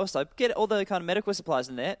time though. Also, get all the kind of medical supplies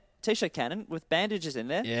in there. T-shirt cannon with bandages in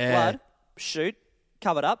there. Yeah. Blood. Shoot.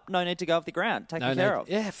 Covered up. No need to go off the ground. Taken care of.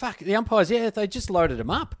 Yeah, fuck. The umpires, they just loaded them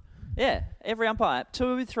up. Yeah, every umpire,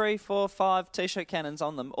 2, 3, 4, 5 T-shirt cannons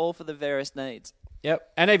on them, all for the various needs.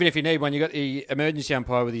 Yep, and even if you need one, you got the emergency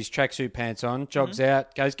umpire with his tracksuit pants on, jogs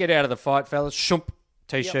out, goes, get out of the fight, fellas, shump,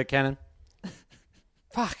 T-shirt cannon.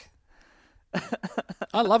 Fuck.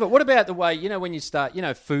 I love it. What about the way, when you start,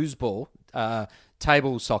 foosball,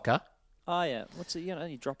 table soccer? Oh, yeah. What's it,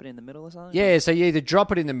 you drop it in the middle or something? Yeah, so you either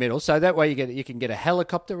drop it in the middle, so that way you can get a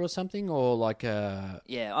helicopter or something, or like a...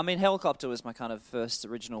 Yeah, I mean, helicopter was my kind of first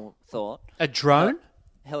original thought. A drone?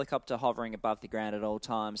 Helicopter hovering above the ground at all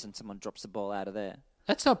times and someone drops the ball out of there.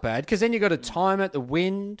 That's not bad, because then you got to time it, the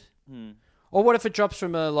wind. Or what if it drops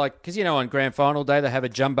from because on grand final day they have a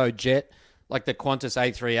jumbo jet, like the Qantas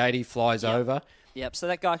A380 flies over. Yep, so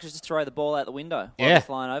that guy could just throw the ball out the window while Yeah. they're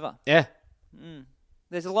flying over. Yeah.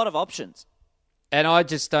 There's a lot of options. And I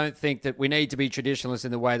just don't think that we need to be traditionalists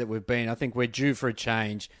in the way that we've been. I think we're due for a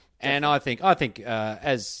change. Definitely. And I think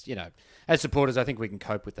as supporters, I think we can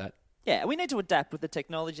cope with that. Yeah, we need to adapt with the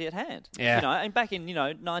technology at hand. Yeah. And back in,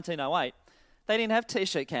 1908, they didn't have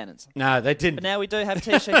T-shirt cannons. No, they didn't. But now we do have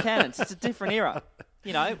T-shirt cannons. It's a different era.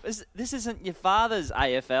 This isn't your father's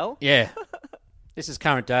AFL. Yeah. This is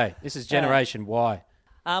current day. This is Generation Y.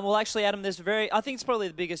 Well, actually, Adam, I think it's probably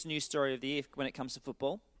the biggest news story of the year when it comes to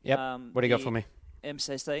football. Yep. What do you got for me?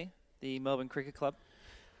 MCC, the Melbourne Cricket Club.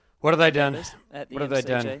 What have they done? At the What have they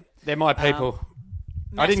MCG. done? They're my people.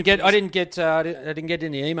 I didn't get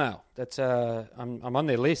any email. That's I'm on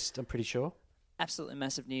their list. I'm pretty sure. Absolutely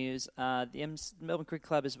massive news. The Melbourne Cricket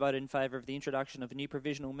Club has voted in favour of the introduction of a new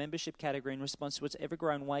provisional membership category in response to its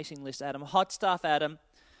ever-growing waiting list. Adam, hot stuff, Adam.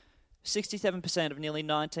 67% of nearly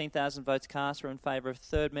 19,000 votes cast were in favour of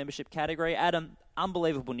third membership category. Adam,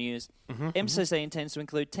 unbelievable news. MCC intends to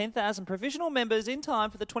include 10,000 provisional members in time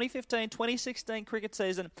for the 2015-2016 cricket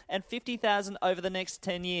season and 50,000 over the next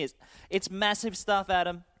 10 years. It's massive stuff,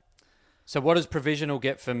 Adam. So what does provisional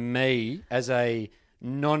get for me as a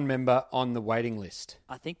non-member on the waiting list?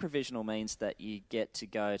 I think provisional means that you get to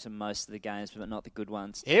go to most of the games, but not the good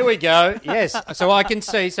ones. Here we go. Yes. So I can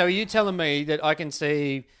see. So are you telling me that I can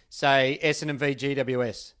see, say, Essendon v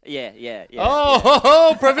GWS? Yeah.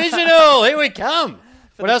 Oh, provisional. Here we come.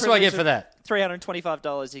 What else do I get for that?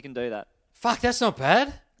 $325, you can do that. Fuck, that's not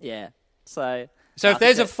bad. Yeah. So if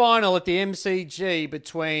there's a final at the MCG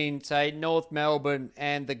between, say, North Melbourne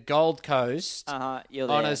and the Gold Coast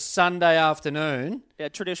you're on there. a Sunday afternoon. Yeah,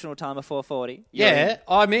 traditional time of 4:40. Yeah,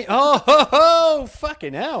 I mean, oh,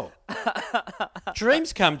 fucking hell.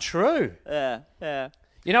 Dreams come true. Yeah.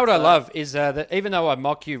 You know what I love is that even though I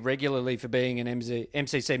mock you regularly for being an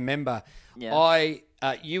MCC member,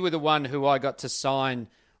 you were the one who I got to sign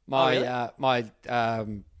my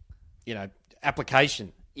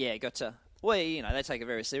application. Yeah, gotcha. Well, they take it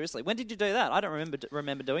very seriously. When did you do that? I don't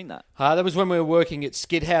remember doing that. That was when we were working at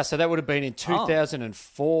Skid House, so that would have been in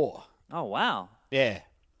 2004. Oh, wow. Yeah.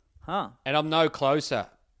 Huh. And I'm no closer.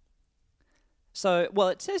 So, well,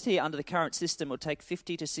 it says here under the current system, it will take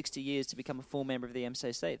 50 to 60 years to become a full member of the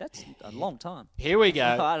MCC. That's a long time. Here we go.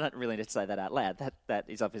 I don't really need to say that out loud. That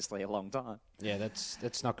is obviously a long time. Yeah,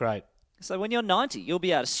 that's not great. So when you're 90, you'll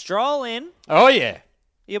be able to stroll in. Oh, yeah.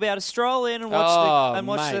 You'll be able to stroll in and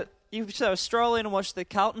watch mate. stroll in and watch the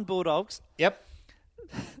Carlton Bulldogs. Yep.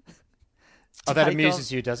 That amuses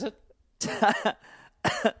you, does it?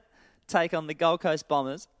 Take on the Gold Coast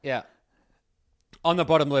Bombers. Yeah. On the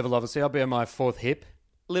bottom level, obviously, I'll be on my fourth hip.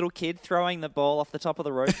 Little kid throwing the ball off the top of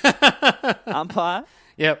the roof. Umpire.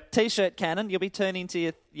 Yep. T-shirt cannon. You'll be turning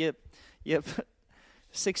to your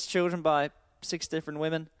 6 children by 6 different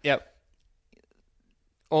women. Yep.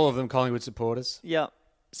 All of them Collingwood supporters. Yep.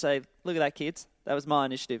 Say, look at that, kids. That was my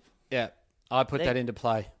initiative. Yeah. I put that into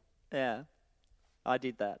play. Yeah. I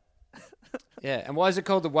did that. Yeah, and why is it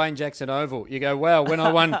called the Wayne Jackson Oval? You go, well, when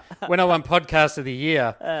I won Podcast of the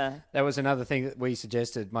Year, that was another thing that we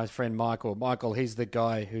suggested. My friend Michael. Michael, he's the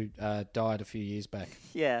guy who died a few years back.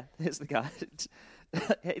 Yeah, there's the guy.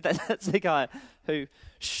 That's the guy who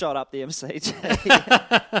shot up the MCG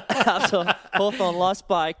after Hawthorn lost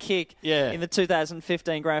by a kick in the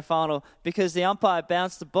 2015 grand final because the umpire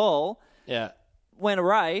bounced the ball, yeah, went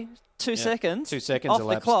away, 2 seconds. 2 seconds off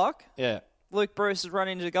elapsed. the clock. Yeah. Luke Bruce is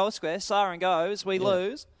running into the goal square. Siren goes. We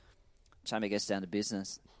lose. Chamber gets down to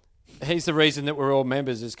business. He's the reason that we're all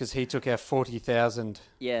members is because he took our 40,000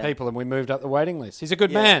 people and we moved up the waiting list. He's a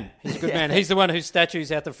good man. He's a good man. He's the one whose statue's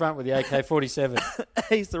out the front with the AK-47.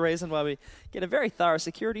 He's the reason why we get a very thorough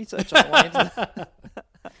security search on the way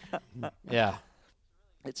into Yeah.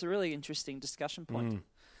 It's a really interesting discussion point.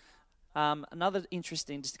 Another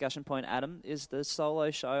interesting discussion point, Adam, is the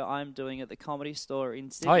solo show I'm doing at the Comedy Store in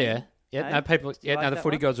Sydney. Oh, yeah. Yeah, Hey? no, people. Yeah, Like no, the that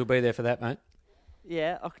footy one? gods will be there for that, mate.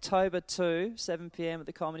 Yeah, October 2, 7 p.m. at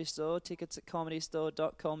the Comedy Store. Tickets at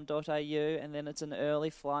comedystore.com.au, and then it's an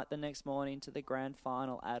early flight the next morning to the grand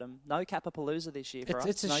final, Adam. No Capapalooza this year for us.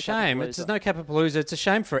 It's a No shame. Capapalooza. There's no Capapalooza. It's a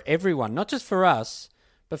shame for everyone, not just for us,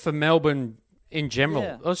 but for Melbourne in general.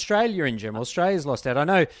 Yeah. Australia in general. Australia's lost out. I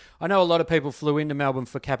know a lot of people flew into Melbourne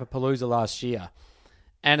for Capapalooza last year,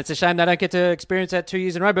 and it's a shame they don't get to experience that 2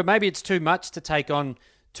 years in a row, but maybe it's too much to take on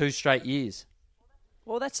 2 straight years.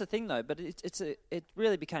 Well, that's the thing, though. But it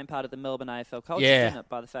really became part of the Melbourne AFL culture, Yeah. didn't it?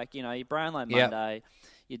 By the fact, you Brownlow Monday,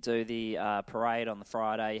 you do the parade on the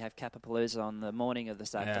Friday, you have Capapalooza on the morning of the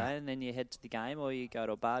Saturday, and then you head to the game, or you go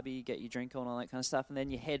to a barbie, you get your drink on, all that kind of stuff, and then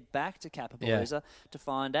you head back to Capapalooza to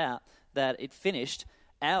find out that it finished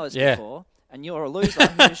hours before, and you're a loser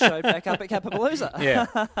who just showed back up at Capapalooza.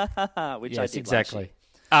 Yeah. Which I Yes, did exactly. last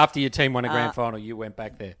year. After your team won a grand final, you went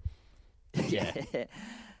back there. Yeah.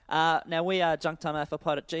 Now, we are Junktime AFL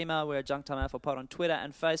Pod at Gmail. We're Junktime AFL Pod on Twitter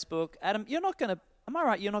and Facebook. Adam, you're not going to... Am I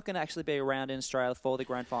right? You're not going to actually be around in Australia for the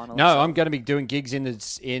grand final? No, I'm going to be doing gigs in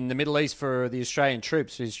the Middle East for the Australian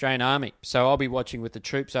troops, the Australian Army. So I'll be watching with the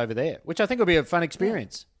troops over there, which I think will be a fun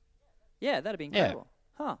experience. Yeah, that'd be incredible.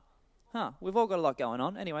 Huh. We've all got a lot going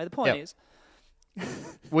on. Anyway, the point is...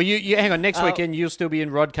 Well, you hang on. Next weekend, you'll still be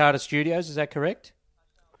in Rod Carter Studios. Is that correct?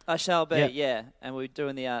 I shall be, Yep. yeah. And we're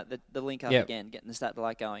doing the link up Yep. again, getting the stat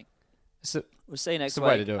delight going. So, We'll see you next the week.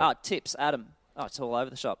 way to do it. Tips, Adam. Oh, it's all over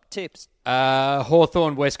the shop. Tips.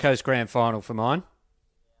 Hawthorn West Coast Grand Final for mine.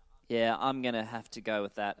 Yeah, I'm going to have to go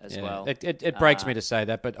with that as well. It breaks me to say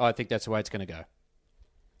that, but I think that's the way it's going to go.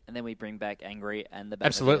 And then we bring back Angry and the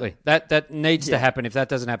Absolutely, that needs to happen. If that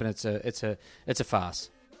doesn't happen, it's a farce.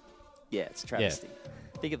 Yeah, it's a travesty.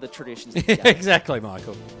 Think of the traditions. Exactly,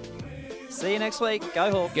 Michael. See you next week. Go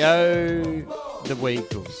Hawks. Go the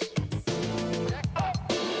Weagles.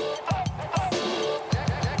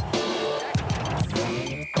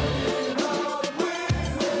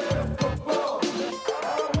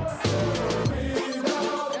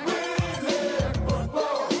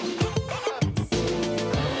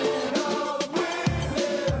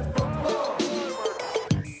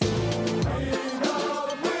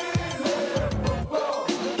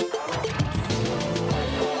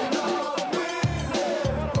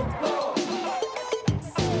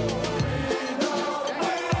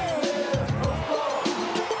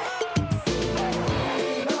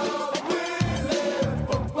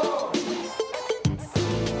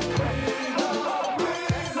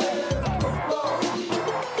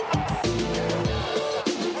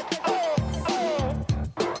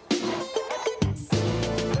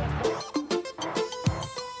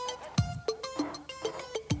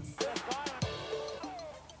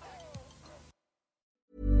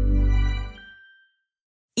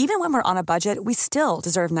 Even when we're on a budget, we still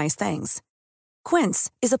deserve nice things. Quince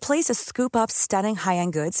is a place to scoop up stunning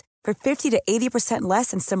high-end goods for 50 to 80%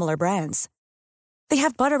 less than similar brands. They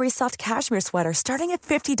have buttery soft cashmere sweaters starting at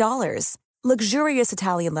 $50, luxurious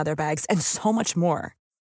Italian leather bags, and so much more.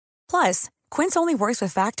 Plus, Quince only works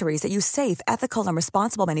with factories that use safe, ethical, and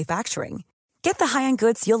responsible manufacturing. Get the high-end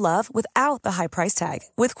goods you'll love without the high price tag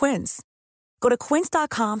with Quince. Go to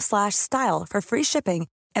quince.com/style for free shipping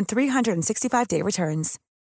and 365-day returns.